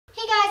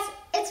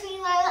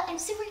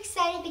super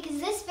excited because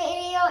this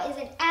video is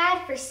an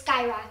ad for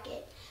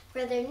Skyrocket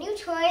for their new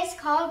toys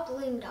called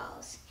Bloom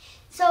Dolls.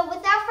 So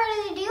without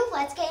further ado,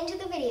 let's get into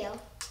the video.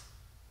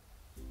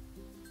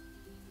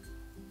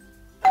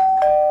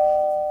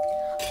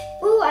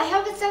 Ooh, I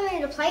hope it's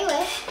something to play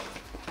with.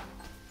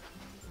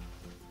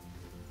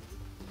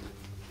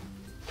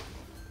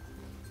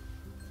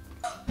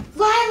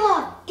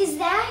 Lyla, is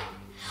that?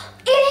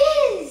 It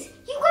is!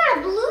 You got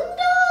a Bloom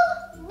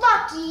doll?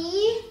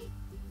 Lucky!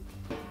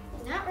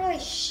 I'm not really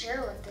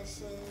sure what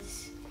this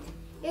is.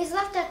 It was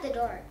left at the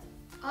door.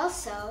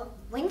 Also,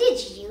 when did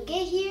you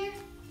get here?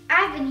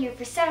 I've been here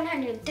for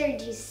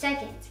 732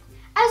 seconds.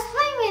 I was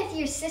playing with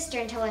your sister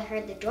until I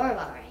heard the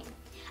doorbell ring.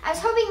 I was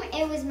hoping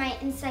it was my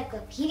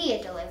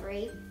encyclopedia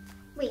delivery.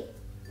 Wait,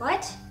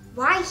 what?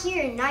 Why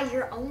here and not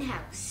your own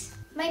house?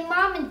 My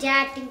mom and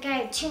dad think I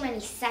have too many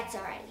sets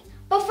already.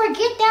 But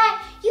forget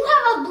that, you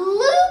have a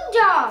Bloom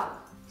doll!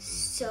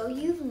 So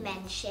you've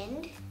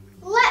mentioned.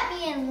 Let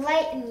me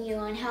enlighten you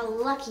on how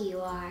lucky you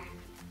are.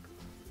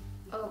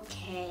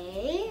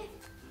 Okay.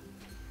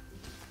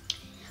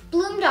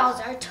 Bloom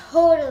dolls are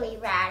totally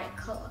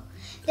radical.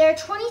 There are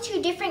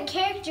 22 different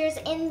characters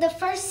in the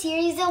first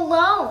series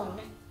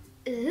alone.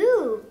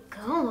 Ooh,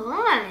 go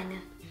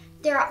on.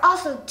 There are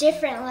also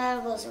different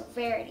levels of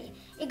rarity.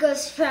 It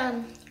goes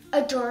from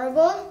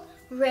adorable,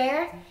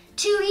 rare,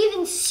 to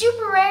even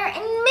super rare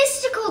and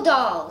mystical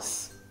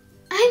dolls.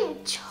 I'm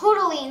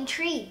totally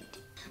intrigued.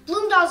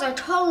 Bloom dolls are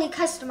totally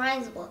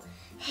customizable.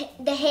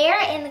 The hair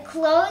and the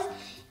clothes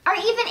are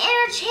even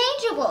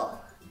interchangeable.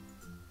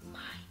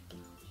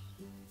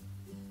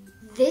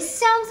 This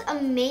sounds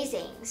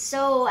amazing.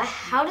 So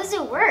how does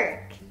it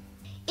work?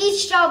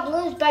 Each doll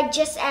blooms by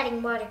just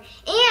adding water.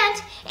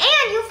 And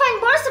you'll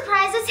find more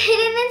surprises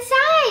hidden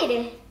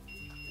inside.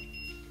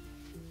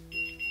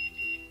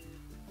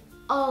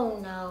 Oh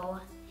no.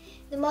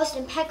 The most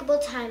impeccable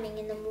timing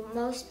in the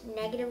most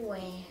negative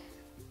way.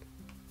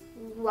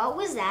 What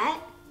was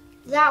that?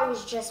 That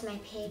was just my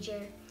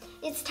pager.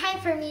 It's time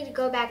for me to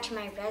go back to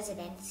my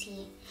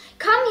residency.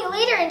 Call me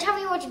later and tell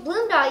me which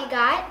Bloom doll you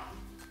got.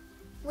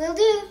 Will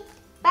do.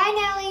 Bye,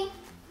 Nellie.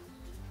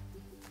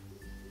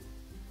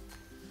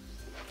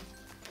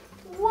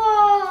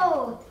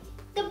 Whoa!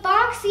 The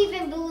box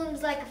even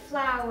blooms like a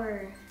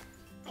flower.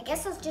 I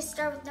guess I'll just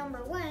start with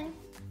number 1.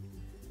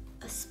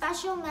 A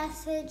special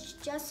message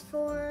just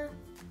for,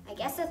 I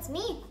guess that's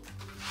me.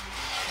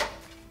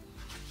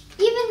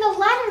 Even the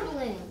letter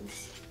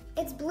blooms.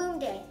 It's Bloom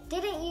Day.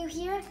 Didn't you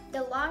hear?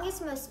 The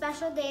longest, most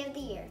special day of the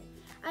year.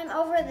 I'm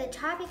over the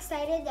top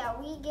excited that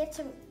we get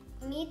to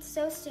meet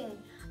so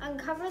soon.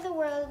 Uncover the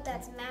world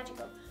that's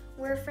magical,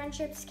 where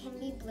friendships can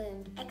be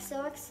bloomed.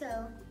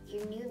 XOXO,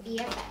 your new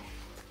BFF.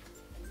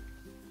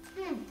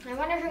 I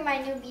wonder who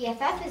my new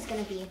BFF is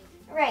gonna be.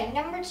 All right,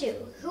 number 2,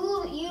 who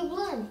will you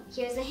bloom?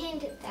 Here's a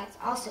hint, that's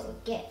also a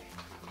gift.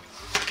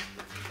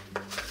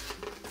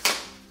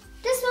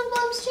 This one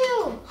blooms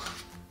too.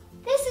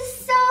 This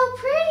is so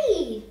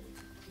pretty.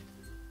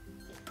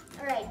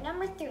 All right,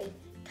 number 3,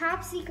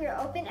 top secret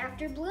open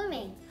after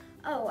blooming.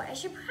 Oh, I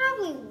should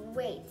probably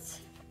wait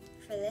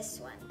for this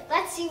one.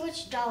 Let's see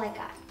which doll I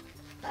got.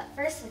 But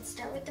first, let's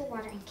start with the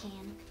watering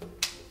can.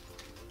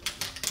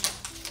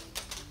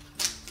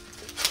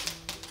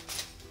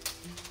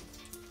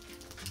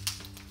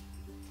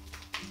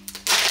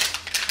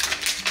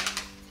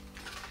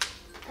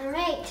 All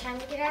right, time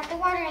to get out the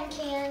watering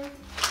can.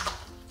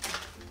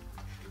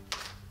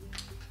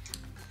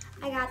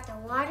 I got the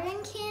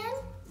watering can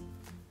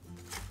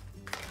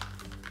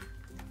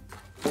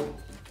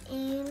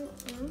and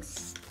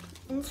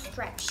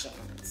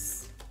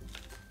instructions.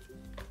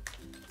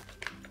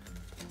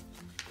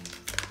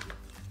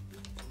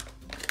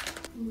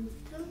 Move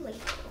the label.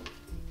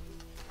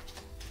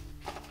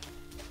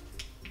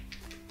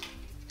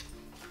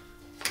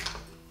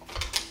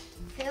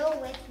 Fill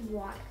with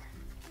water.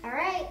 All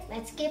right,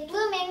 let's get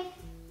blooming.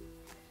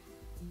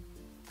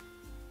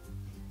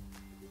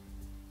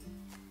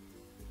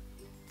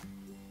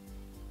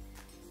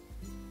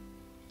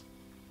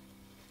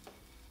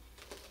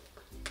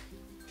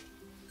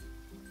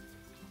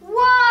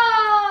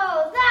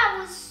 Whoa, that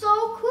was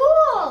so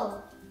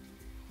cool.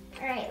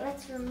 All right,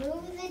 let's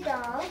remove the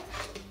doll.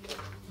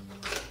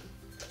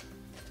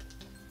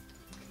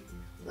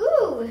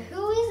 Ooh,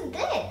 who is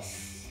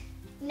this?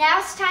 Now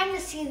it's time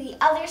to see the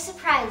other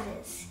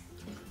surprises.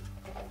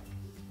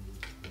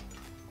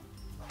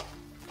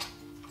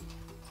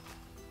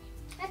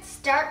 Let's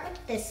start with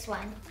this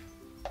one.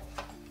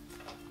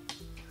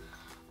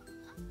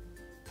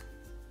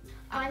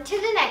 On to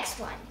the next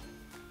one.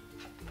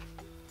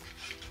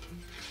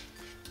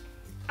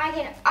 I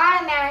can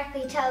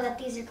automatically tell that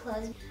these are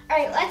closed. All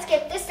right, let's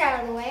get this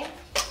out of the way.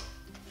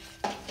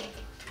 And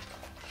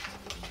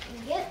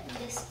get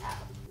this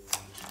out.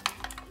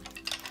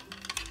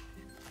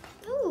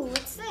 Ooh,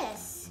 what's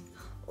this?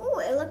 Ooh,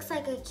 it looks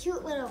like a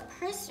cute little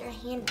purse or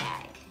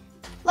handbag.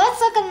 Let's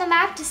look on the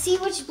map to see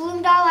which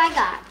Bloom doll I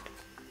got.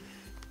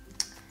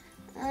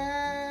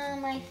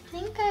 I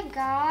think I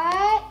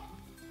got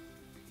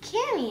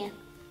Cammy.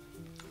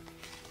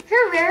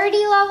 Her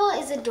rarity level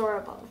is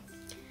adorable.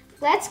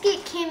 Let's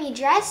get Cammy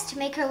dressed to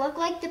make her look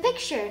like the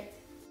picture.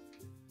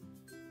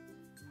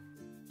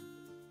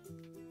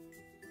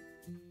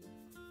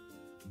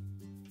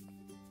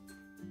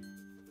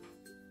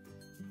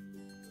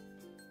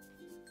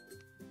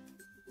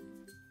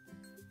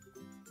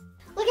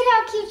 Look at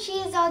how cute she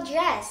is all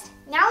dressed.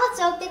 Now let's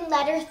open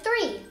letter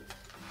 3.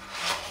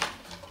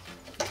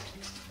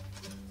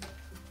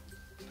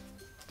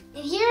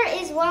 And here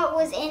is what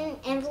was in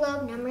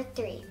envelope number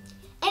 3.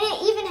 And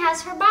it even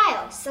has her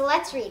bio, so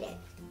let's read it.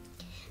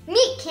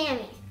 Meet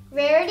Cammy.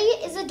 Rarity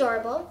is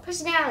adorable.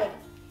 Personality.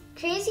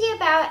 Crazy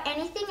about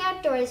anything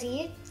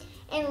outdoorsy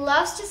and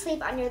loves to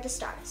sleep under the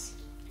stars.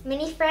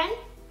 Mini friend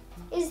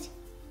is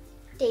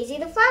Daisy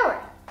the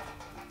flower.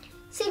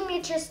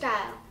 Signature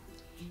style.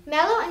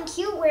 Mellow and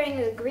cute, wearing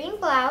a green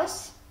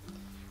blouse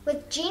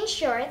with jean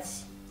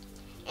shorts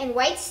and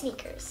white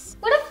sneakers.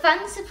 What a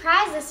fun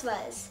surprise this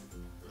was.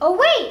 Oh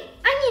wait,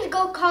 I need to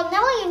go call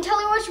Nellie and tell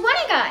her which one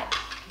I got.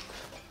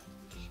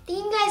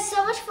 Thank you guys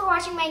so much for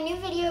watching my new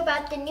video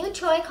about the new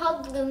toy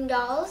called Bloom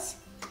Dolls.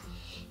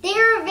 They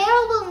are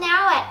available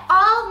now at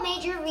all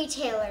major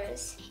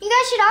retailers. You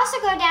guys should also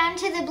go down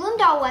to the Bloom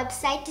Doll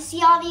website to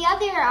see all the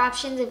other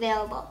options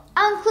available.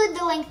 I'll include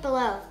the link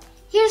below.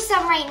 Here's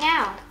some right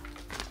now.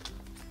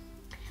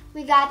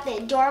 We got the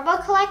Adorable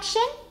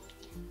Collection,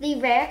 the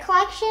Rare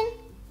Collection,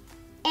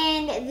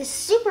 and the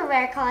Super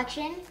Rare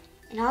Collection.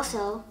 And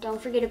also,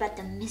 don't forget about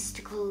the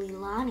Mystical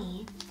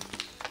Leilani.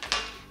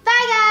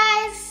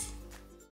 Bye guys!